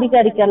மட்டும்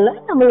அதிகரிக்கல,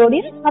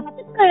 நம்மளுடைய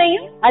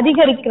சத்துக்களையும்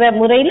அதிகரிக்கிற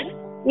முறையில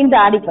இந்த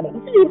அடிப்படை.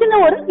 இதுல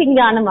ஒரு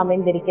விஞ்ஞானம்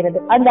அமைந்திருக்கிறது.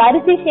 அந்த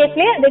அரிசி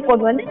ஷேப்லயே அதை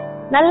கொண்டு வந்து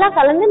நல்லா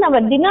கலந்து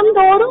நம்ம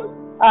தினம்தோறும்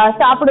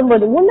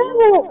சாப்பிடும்போது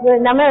உணவு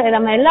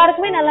நம்ம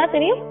எல்லாருக்குமே நல்லா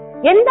தெரியும்,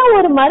 எந்த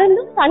ஒரு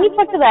மருந்தும்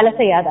தனிப்பட்டு வேலை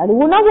செய்யாது. அது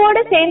உணவோட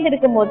சேர்ந்து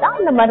இருக்கும் போது தான்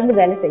அந்த மருந்து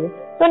வேலை செய்யும்.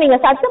 சோ நீங்க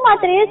சத்து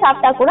மாத்திரையே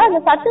சாப்பிட்டா கூட அந்த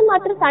சத்து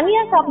மாத்திரை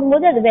தனியா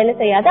சாப்பிடும்போது அது வேலை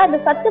செய்யாது. அந்த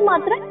சத்து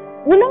மாத்திரை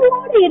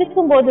உணவோடு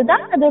இருக்கும்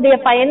போதுதான் அதோடைய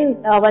பயன்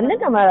வந்து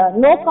நம்ம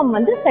நோக்கம்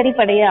வந்து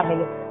சரிப்படைய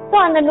அமையும். சோ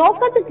அந்த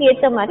நோக்கத்துக்கு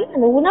ஏற்ற மாதிரி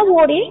அந்த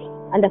உணவோடயே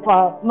அந்த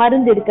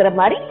மருந்து இருக்கிற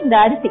மாதிரி இந்த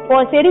அரிசி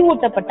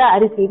செறிவூட்டப்பட்ட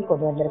அரிசின்னு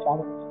கொண்டு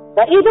வந்திருக்காங்க.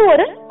 இது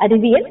ஒரு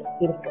அறிவியல்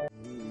இருக்கு.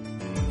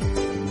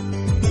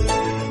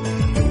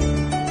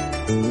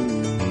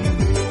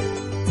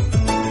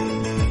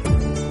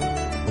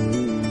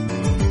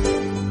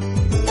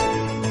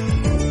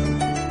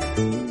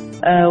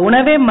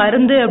 உணவே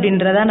மருந்து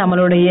அப்படின்றதா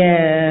நம்மளுடைய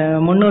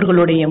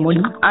முன்னோர்களுடைய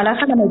மொழி.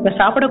 அழகா நம்ம இப்ப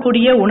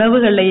சாப்பிடக்கூடிய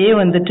உணவுகள்லயே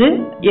வந்துட்டு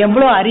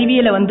எவ்வளவு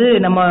அறிவியலை வந்து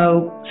நம்ம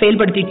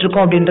செயல்படுத்திட்டு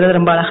இருக்கோம் அப்படின்றத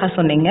ரொம்ப அழகா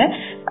சொன்னீங்க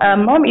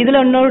மேம்.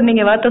 இதுல இன்னொரு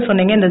நீங்க வார்த்தை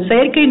சொன்னீங்க, இந்த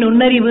செயற்கை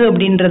நுண்ணறிவு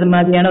அப்படின்றது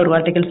மாதிரியான ஒரு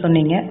வார்த்தைகள்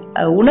சொன்னீங்க.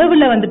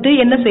 உணவுல வந்துட்டு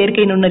என்ன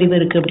செயற்கை நுண்ணறிவு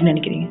இருக்கு அப்படின்னு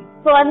நினைக்கிறீங்க?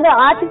 இப்போ வந்து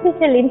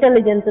ஆர்டிபிஷியல்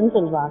இன்டெலிஜென்ஸ்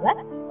சொல்லுவாங்க.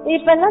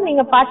 இப்ப எல்லாம்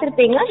நீங்க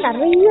பாத்திருப்பீங்க,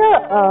 நிறைய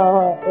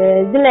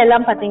இதுல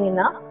எல்லாம்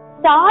பாத்தீங்கன்னா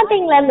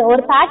ஸ்டார்டிங்ல இருந்து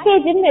ஒரு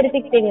பேக்கேஜ்ன்னு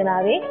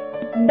எடுத்துக்கிட்டீங்கன்னாவே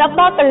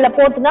டப்பாக்கள்ல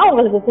போட்டுதான்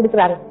உங்களுக்கு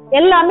குடுக்குறாங்க.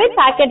 எல்லாமே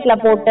பேக்கெட்ல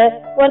போட்டு,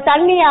 ஒரு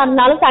தண்ணியா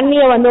இருந்தாலும்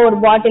தண்ணிய வந்து ஒரு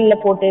பாட்டில்ல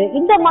போட்டு,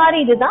 இந்த மாதிரி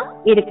இதுதான்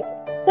இருக்கு.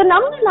 சோ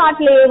நம்ம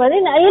நாட்டிலேயே வந்து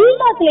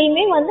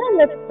எல்லாத்துலயுமே வந்து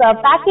அந்த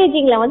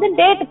பேக்கேஜிங்ல வந்து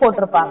டேட்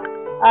போட்டிருப்பாங்க.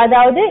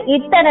 அதாவது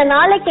இத்தனை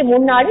நாளைக்கு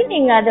முன்னாடி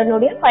நீங்க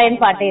அதனுடைய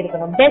பயன்பாட்டே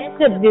இருக்கணும்,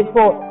 பெஸ்ட்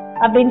பிஃபோர்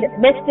அப்படின்னு,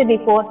 பெஸ்ட்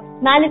பிஃபோர்,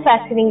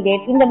 மேனுஃபேக்சரிங்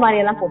டேட், இந்த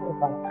மாதிரி எல்லாம்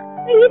போட்டிருப்பாங்க.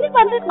 இது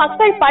வந்து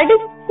மக்கள்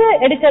படிச்சு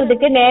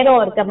எடுக்கிறதுக்கு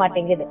நேரம் இருக்க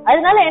மாட்டேங்குது.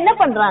 அதனால என்ன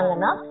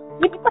பண்றாங்கன்னா,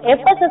 இப்ப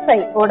FSSAI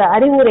ஓட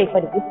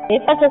அறிவுரைப்படி,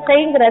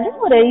 FSSAIங்கிறது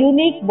ஒரு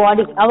யூனிக்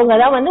பாடி,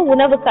 அவங்கதான் வந்து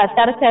உணவு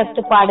தர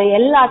கட்டுப்பாடு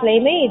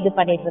எல்லாத்துலயுமே இது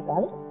பண்ணிட்டு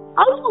இருக்காங்க.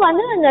 அவங்க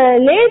வந்து அந்த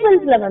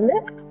லேபிள்ஸ்ல வந்து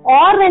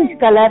ஆரஞ்சு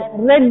கலர்,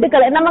 ரெட்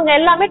கலர், நமக்கு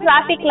எல்லாமே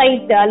டிராபிக்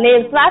லைட்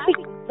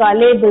டிராபிக்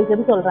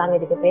லேபிள்ஸ் சொல்றாங்க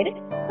இதுக்கு பேரு.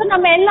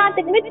 நம்ம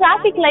எல்லாத்துக்குமே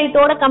டிராபிக்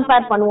லைட்டோட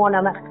கம்பேர் பண்ணுவோம்.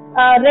 நம்ம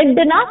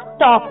ரெட்னா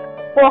ஸ்டாப்,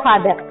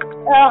 போகாத,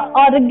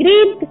 ஒரு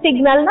கிரீன்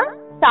சிக்னல்னா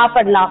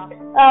சாப்பிடலாம்,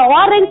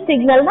 ஆரஞ்சு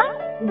சிக்னல்னா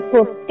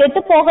கெட்டு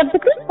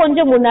போகிறதுக்கு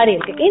கொஞ்சம் முன்னாடி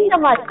இருக்கு, இந்த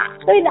மாதிரி.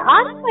 இந்த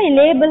RFI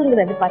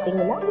லேபிள்ங்கிறது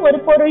பாத்தீங்கன்னா, ஒரு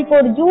பொருள், இப்போ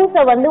ஒரு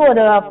ஜூஸ வந்து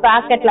ஒரு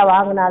பாக்கெட்ல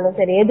வாங்கினாலும்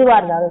சரி, எதுவா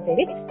இருந்தாலும்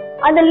சரி,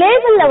 அந்த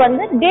லேபிள்ல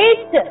வந்து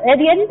டேட்,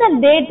 எந்த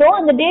டேட்டோ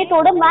அந்த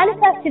டேட்டோட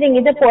மேனுஃபேக்சரிங்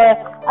இது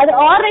அது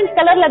ஆரஞ்சு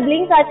கலர்ல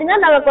பிளிங்க் ஆச்சுன்னா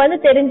நமக்கு வந்து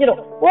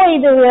தெரிஞ்சிடும், ஓ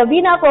இது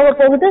வீணா போக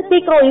போகுது,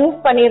 சீக்கிரம் யூஸ்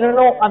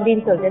பண்ணிடணும்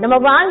அப்படின்னு சொல்லிட்டு நம்ம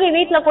வாங்கி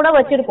வீட்டுல கூட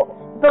வச்சிருப்போம்.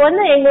 இப்ப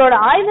வந்து எங்களோட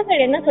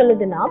ஆய்வுகள் என்ன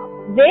சொல்லுதுன்னா,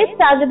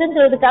 வேஸ்ட் ஆகுதுன்னு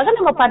சொல்றதுக்காக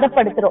நம்ம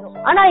பதப்படுத்துறோம்.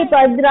 ஆனா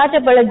இப்ப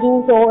திராட்சைப்பழ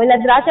ஜூஸோ இல்ல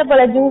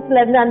திராட்சைப்பழ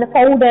ஜூஸ்ல இருந்து அந்த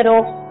பவுடரோ,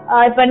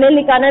 இப்ப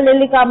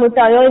நெல்லிக்காய்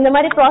மிட்டாயோ இந்த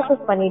மாதிரி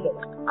ப்ராசஸ் பண்ணிட்டு,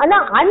 ஆனா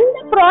அந்த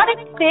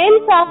ப்ராடக்ட்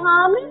சேல்ஸ்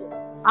ஆகாம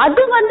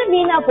அது வந்து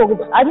வீணா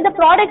போகுது. அந்த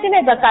ப்ராடக்ட்டுமே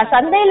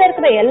சந்தையில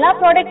இருக்கிற எல்லா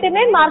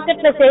ப்ராடக்ட்டுமே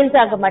மார்க்கெட்ல சேல்ஸ்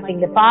ஆக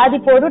மாட்டேங்குது. பாதி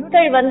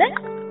பொருட்கள் வந்து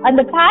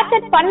அந்த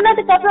பேட்டர்ன்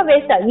பண்ணதுக்கு அப்புறம்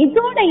வேஸ்டா.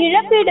 இதோட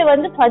இழப்பீடு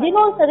வந்து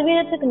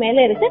 11%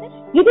 மேல இருக்கு.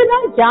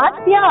 இதுதான்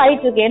ஜாஸ்தியா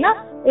ஆயிட்டு இருக்கு. ஏன்னா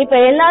இப்ப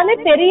எல்லாமே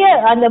பெரிய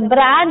அந்த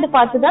பிராண்ட்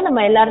பார்த்துதான்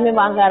நம்ம எல்லாருமே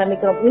வாங்க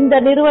ஆரம்பிக்கிறோம். இந்த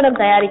நிறுவனம்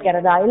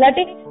தயாரிக்கிறதா,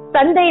 இல்லாட்டி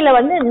சந்தையில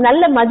வந்து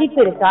நல்ல மதிப்பு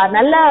இருக்கா,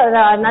 நல்ல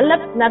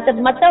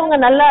மத்தவங்க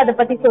நல்லா அதை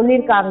பத்தி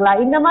சொல்லிருக்காங்களா,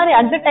 இந்த மாதிரி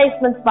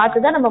அட்வர்டைஸ்மெண்ட்ஸ்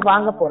பார்த்துதான் நம்ம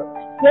வாங்க போறோம்.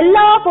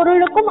 எல்லா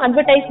பொருளுக்கும்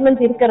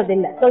அட்வர்டைஸ்மெண்ட் இருக்கிறது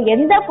இல்ல.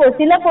 சோ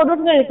சில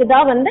பொருட்களுக்கு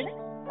தான் வந்து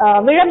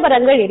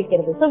விளம்பரங்கள்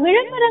இருக்கிறது. சோ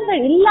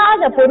விளம்பரங்கள்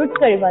இல்லாத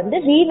பொருட்கள் வந்து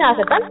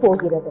வீணாகத்தான்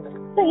போகிறது.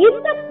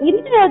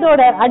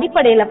 இதோட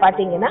அடிப்படையில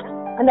பாத்தீங்கன்னா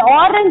அந்த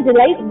orange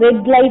light,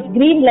 red light,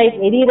 green light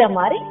எரியற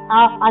மாதிரி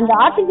அந்த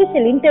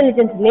ஆர்டிபிஷியல்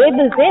இன்டெலிஜென்ஸ்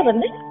லேபிள்ஸே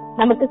வந்து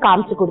நமக்கு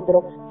காமிச்சு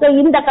கொடுத்துரும். சோ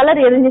இந்த கலர்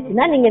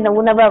எரிஞ்சிச்சுன்னா நீங்க இந்த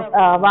உணவை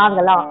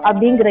வாங்கலாம்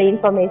அப்படிங்கிற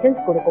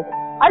இன்ஃபர்மேஷன்ஸ் கொடுக்கும்.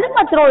 அது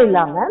மாத்திரம்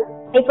இல்லாம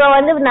இப்ப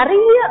வந்து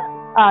நிறைய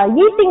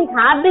eating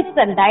habits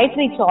and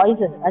dietary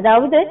choices,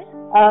 அதாவது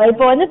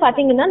இப்ப வந்து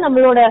பாத்தீங்கன்னா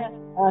நம்மளோட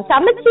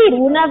சமச்சீர்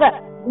உணவை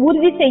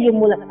உறுதி செய்யும்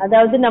மூலம்,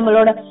 அதாவது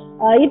நம்மளோட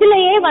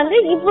இதுலயே வந்து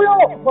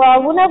இவ்வளவு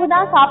உணவு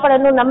தான்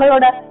சாப்பிடணும்,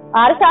 நம்மளோட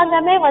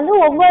அரசாங்கமே வந்து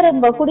ஒவ்வொரு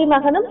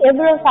குடிமகனும்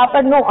எவ்வளவு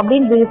சாப்பிடணும்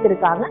அப்படின்னு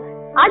விதிச்சிருக்காங்க.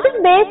 அது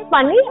பேஸ்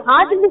பண்ணி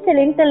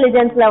ஆர்டிபிஷியல்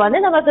இன்டெலிஜென்ஸ்ல வந்து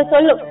நமக்கு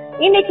சொல்லும்,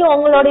 இன்னைக்கு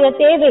உங்களுடைய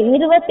தேவை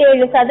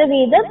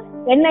 27%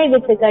 எண்ணெய்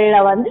வித்துக்கள்ல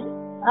வந்து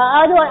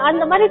அது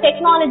அந்த மாதிரி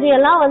டெக்னாலஜி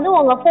எல்லாம் வந்து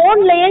உங்க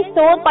போன்லயே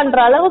ஸ்டோர்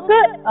பண்ற அளவுக்கு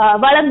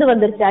வளர்ந்து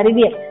வந்துருச்சு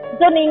அறிவியல்.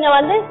 சோ நீங்க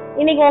வந்து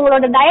இன்னைக்கு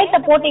உங்களோட டயட்டை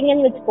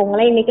போட்டீங்கன்னு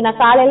வச்சுக்கோங்களேன், இன்னைக்கு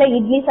நான் காலையில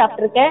இட்லி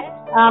சாப்பிட்டிருக்கேன்,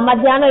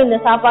 மத்தியானம் இந்த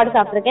சாப்பாடு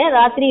சாப்பிட்டிருக்கேன்,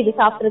 ராத்திரி இது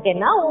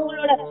சாப்பிட்டிருக்கேன்னா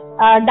உங்களோட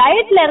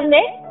டயட்ல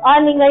இருந்தே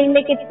நீங்க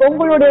இன்னைக்கு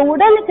உங்களுடைய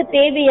உடலுக்கு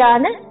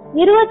தேவையான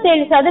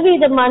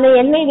 27%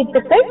 எண்ணெய்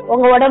வித்துக்கள்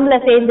உங்க உடம்புல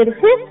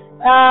சேர்ந்துருச்சு,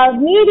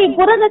 மீதி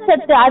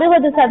புரதச்சத்து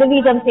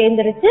 60%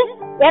 சேர்ந்துருச்சு,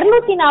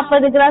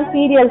 240 கிராம்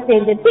சீரியல்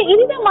சேர்ந்துருச்சு.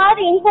 இந்த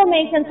மாதிரி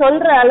இன்ஃபர்மேஷன்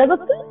சொல்ற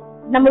அளவுக்கு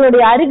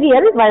நம்மளுடைய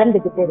அறிவியல்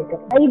வளர்ந்துகிட்டு இருக்கு.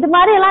 இது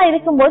மாதிரி எல்லாம்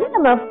இருக்கும்போது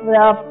நம்ம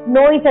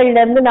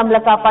நோய்கள்ல இருந்து நம்மளை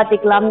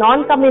காப்பாத்திக்கலாம்,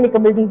 நான்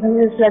கம்யூனிகபிள்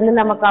டிசீசஸ்ல இருந்து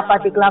நம்ம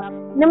காப்பாத்திக்கலாம்.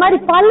 இந்த மாதிரி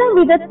பல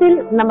விதத்தில்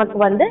நமக்கு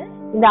வந்து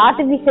இந்த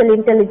ஆர்டிபிஷியல்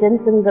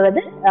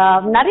இன்டெலிஜென்ஸ்ங்கிறது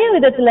நிறைய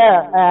விதத்துல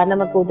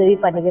நமக்கு உதவி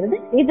பண்ணுகிறது.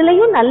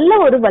 இதுலயும் நல்ல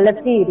ஒரு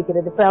வளர்ச்சி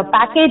இருக்கிறது.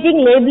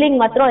 பேக்கேஜிங், லேபிளிங்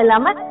மாத்திரம்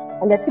இல்லாம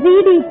அந்த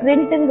 3D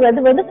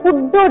பிரிண்ட்ங்கிறது வந்து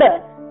ஃபுட்டோட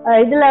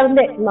இதுல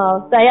இருந்து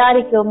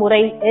தயாரிக்கும்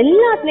முறை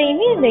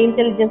எல்லாத்துலயுமே இந்த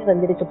இன்டெலிஜென்ஸ்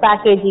வந்துருக்கு.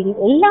 பேக்கேஜிங்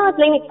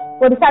எல்லாத்துலயுமே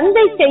ஒரு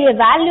சந்தை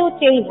வேல்யூ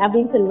செயின்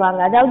அப்படின்னு சொல்லுவாங்க,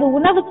 அதாவது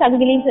உணவு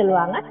சங்கிலின்னு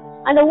சொல்லுவாங்க.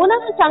 அந்த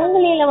உணவு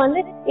சங்கிலியில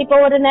வந்து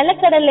இப்ப ஒரு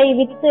நிலக்கடலை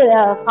வித்து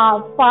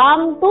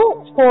ஃபார்ம் டு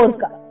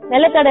ஃபோர்க்,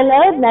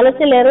 நிலக்கடலை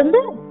நிலத்துல இருந்து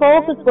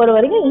ஃபோர்க்கு போற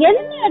வரைக்கும்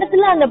எந்த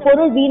இடத்துல அந்த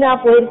பொருள் வீணா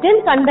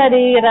போயிருக்குன்னு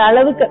கண்டறிகிற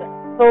அளவுக்கு.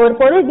 இப்போ ஒரு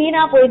பொருள்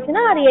வீணா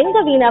போயிடுச்சுன்னா அது எங்க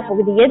வீணா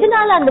போகுது,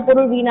 எதனால அந்த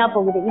பொருள் வீணா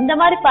போகுது, இந்த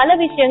மாதிரி பல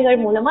விஷயங்கள்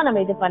மூலமா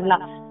நம்ம இது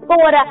பண்ணலாம். இப்போ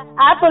ஒரு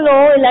ஆப்பிளோ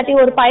இல்லாட்டி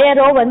ஒரு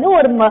பயரோ வந்து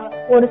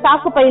ஒரு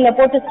சாக்கு பையில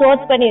போட்டு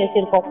ஸ்டோர் பண்ணி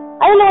வச்சிருக்கோம்,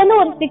 அதுல வந்து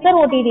ஒரு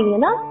ஸ்டிக்கர்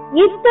ஒட்டிட்டீங்கன்னா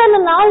இத்தனை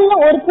நாள்ல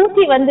ஒரு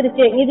பூச்சி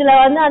வந்துருச்சு, இதுல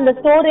வந்து அந்த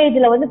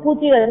ஸ்டோரேஜ்ல வந்து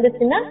பூச்சி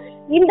வந்துருச்சுன்னா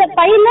இந்த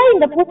பையில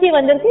இந்த பூச்சி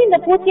வந்திருக்கு, இந்த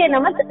பூச்சியை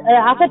நம்ம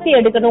அகற்றி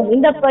எடுக்கணும்,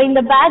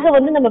 இந்த பேக்கை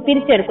வந்து நம்ம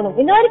பிரிச்சு எடுக்கணும்.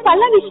 இந்த மாதிரி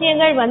பல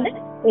விஷயங்கள் வந்து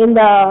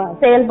இந்த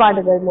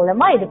செயல்பாடுகள்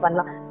மூலமா இது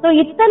பண்ணலாம். சோ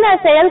இத்தனை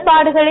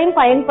செயல்பாடுகளையும்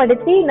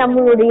பயன்படுத்தி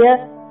நம்மளுடைய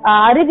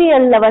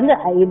அறிவியல்ல வந்து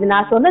இது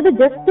நான் சொன்னது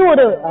ஜஸ்ட்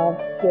ஒரு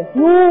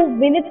few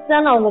minutes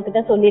தான் நான்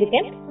உங்ககிட்ட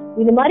சொல்லியிருக்கேன்.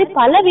 இது மாதிரி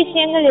பல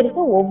விஷயங்கள்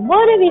இருக்கு.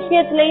 ஒவ்வொரு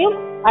விஷயத்திலையும்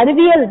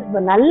அறிவியல்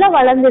நல்லா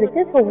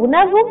வளர்ந்துருக்கு. ஸோ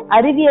உணவும்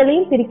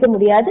அறிவியலையும் பிரிக்க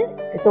முடியாது.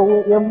 ஸோ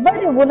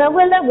ஒவ்வொரு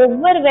உணவுல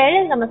ஒவ்வொரு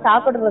வேளை நம்ம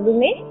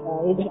சாப்பிடுறதுமே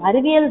இது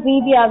அறிவியல்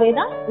ரீதியாவே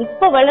தான்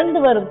இப்ப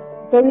வளர்ந்து வரும்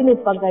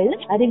தொழில்நுட்பங்கள்ல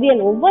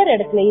அறிவியல் ஒவ்வொரு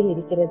இடத்துலயும்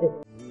இருக்கிறது.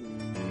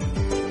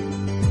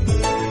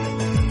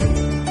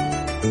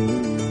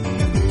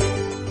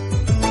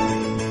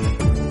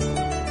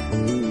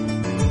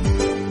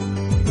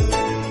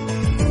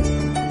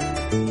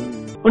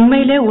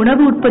 உண்மையிலே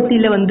உணவு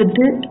உற்பத்தியில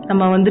வந்துட்டு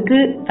நம்ம வந்துட்டு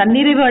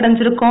தன்னிறைவு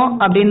அடைஞ்சிருக்கோம்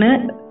அப்படின்னு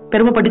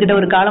பெருமைப்பட்டுக்கிட்ட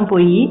ஒரு காலம்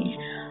போய்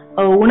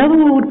உணவு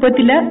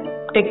உற்பத்தியில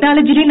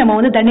டெக்னாலஜிலையும் நம்ம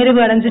வந்து தன்னிறைவு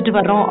அடைஞ்சிட்டு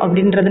வர்றோம்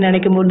அப்படின்றத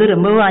நினைக்கும் போது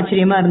ரொம்பவும்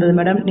ஆச்சரியமா இருந்தது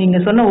மேடம். நீங்க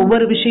சொன்ன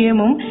ஒவ்வொரு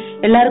விஷயமும்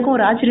எல்லாருக்கும்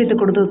ஒரு ஆச்சரியத்தை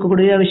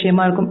கொடுக்கக்கூடிய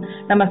விஷயமா இருக்கும்.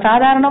 நம்ம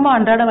சாதாரணமா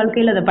அன்றாட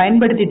வாழ்க்கையில அதை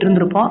பயன்படுத்திட்டு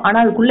இருந்திருப்போம்,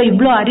 ஆனா அதுக்குள்ள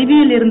இவ்வளவு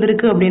அறிவியல்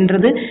இருந்திருக்கு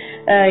அப்படின்றது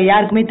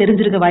யாருக்குமே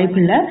தெரிஞ்சிருக்க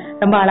வாய்ப்பு இல்லை.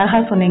 ரொம்ப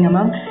அழகா சொன்னீங்க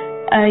மேம்.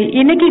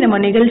 இன்னைக்கு நம்ம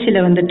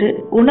நிகழ்ச்சியில வந்துட்டு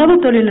உணவு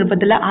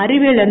தொழில்நுட்பத்துல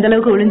அறிவியல் எந்த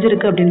அளவுக்கு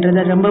ஒளிஞ்சிருக்கு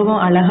அப்படின்றத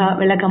ரொம்பவும் அழகா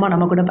விளக்கமா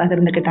நம்ம கூட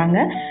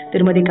பகிர்ந்துக்கிட்டாங்க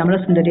திருமதி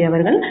கமலசுந்தரி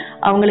அவர்கள்.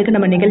 அவங்களுக்கு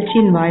நம்ம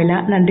நிகழ்ச்சியின் வாயிலா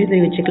நன்றி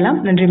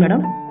தெரிவிச்சுக்கலாம். நன்றி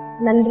மேடம்.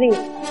 நன்றி.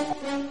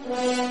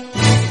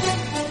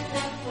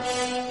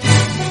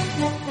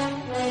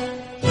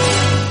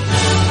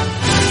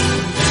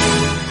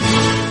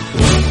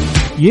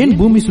 ஏன்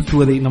பூமி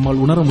சுற்றுவதை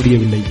நம்மால் உணர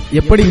முடியவில்லை?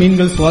 எப்படி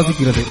மீன்கள்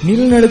சுவாசிக்கிறது?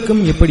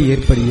 நிலநடுக்கம் எப்படி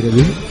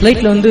ஏற்படுகிறது?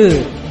 பிளைட்ல வந்து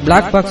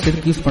பிளாக் பாக்ஸ்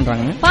எதுக்கு யூஸ்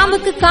பண்றாங்க?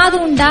 பாம்புக்கு காது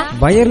உண்டா?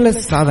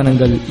 வயர்லெஸ்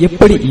சாதனங்கள்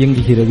எப்படி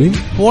இயங்குகிறது?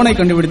 போனை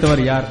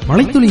கண்டுபிடித்தவர் யார்?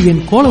 மழைத்துளி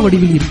ஏன் கோள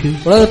வடிவில் இருக்கு?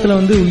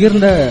 உலகத்துல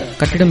உயர்ந்த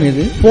கட்டிடம்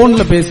எது?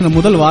 போன்ல பேசின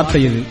முதல்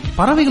வார்த்தை எது?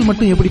 பறவைகள்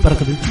மட்டும் எப்படி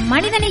பறக்குது?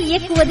 மனிதனை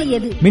இயக்குவது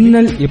எது?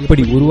 மின்னல்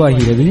எப்படி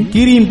உருவாகிறது?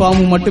 கீரியும்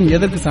பாம்பும் மட்டும்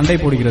எதற்கு சண்டை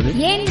போடுகிறது?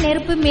 ஏன்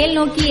நெருப்பு மேல்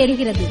நோக்கி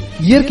எரிகிறது?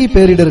 இயற்கை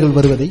பேரிடர்கள்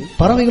வருவதை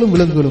பறவைகளும்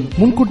விலங்குகளும்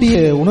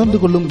முன்கூட்டியே உணர்ந்து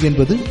கொள்ளும்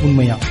என்பது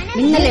உண்மையா?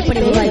 மின்னல் எப்படி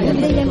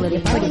உருவாகிறது?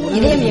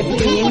 இதயம்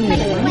எப்படி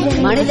இயங்குகிறது?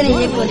 மனிதனை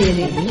இயக்குவது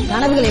எது?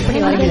 கனவுகள் எப்படி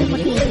வருகிறது?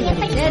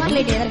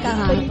 சேட்டலைட் எதற்காக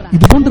அனுப்புறாங்க?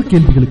 இது போன்ற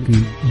கேள்விகளுக்கு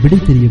விடை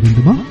தெரிய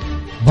வேண்டுமா?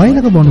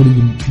 வயலக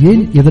வானொலியின்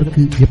ஏன்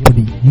எதற்கு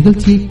எப்படி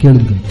நிகழ்ச்சியை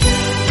கேளுங்கள்.